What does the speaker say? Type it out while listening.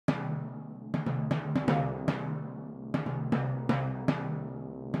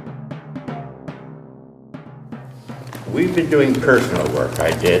we've been doing personal work.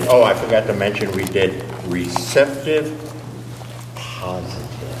 Oh, I forgot to mention we did receptive,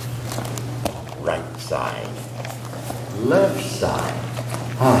 positive, right side, left side,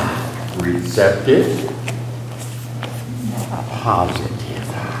 receptive, positive.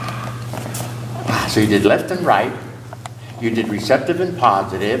 So you did left and right, you did receptive and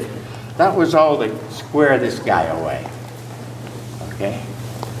positive. That was all to square this guy away. Okay?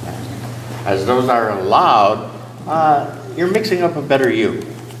 As those are allowed, you're mixing up a better you.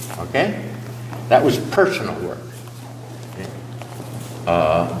 Okay? That was personal work.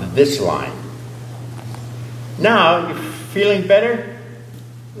 This line. Now, you feeling better?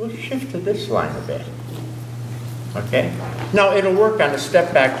 We'll shift to this line a bit. Okay? Now, it'll work on a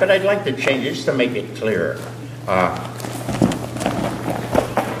step back, but I'd like to change it just to make it clearer.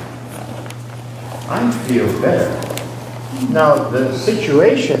 I feel better. Now, the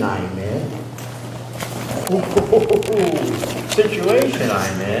situation I'm in,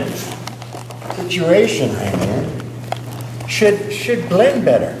 should blend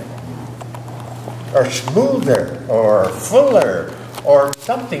better, or smoother, or fuller, or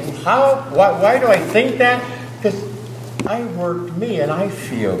something. Why do I think that? Because I worked me and I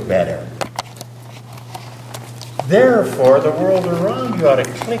feel better. Therefore, the world around you ought to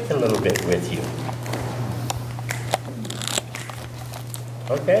click a little bit with you.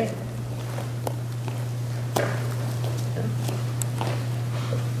 Okay?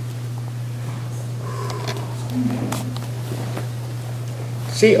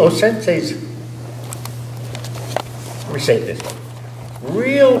 See, O-sensei's, let me say it this way.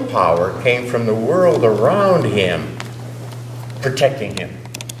 Real power came from the world around him, protecting him.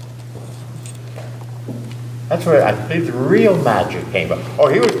 That's where I believe the real magic came from. Oh,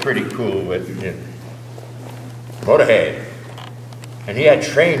 he was pretty cool with Motohei. And he had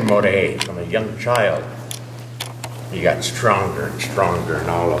trained Motohei from a young child. He got stronger and stronger and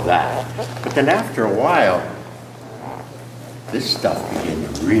all of that. But then after a while, this stuff began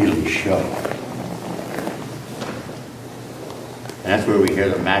to really show. And that's where we hear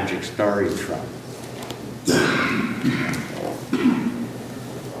the magic stories from.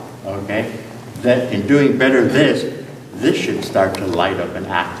 Okay? That in doing better this should start to light up and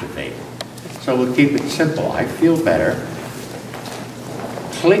activate. So we'll keep it simple. I feel better.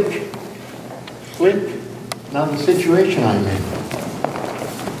 Click, click. Now the situation I'm in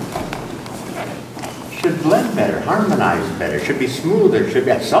should blend better, harmonize better, should be smoother, should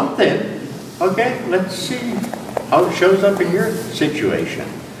be something. Okay, let's see how it shows up in your situation.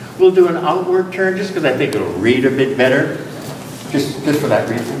 We'll do an outward turn just because I think it'll read a bit better, just for that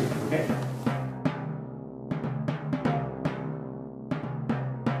reason.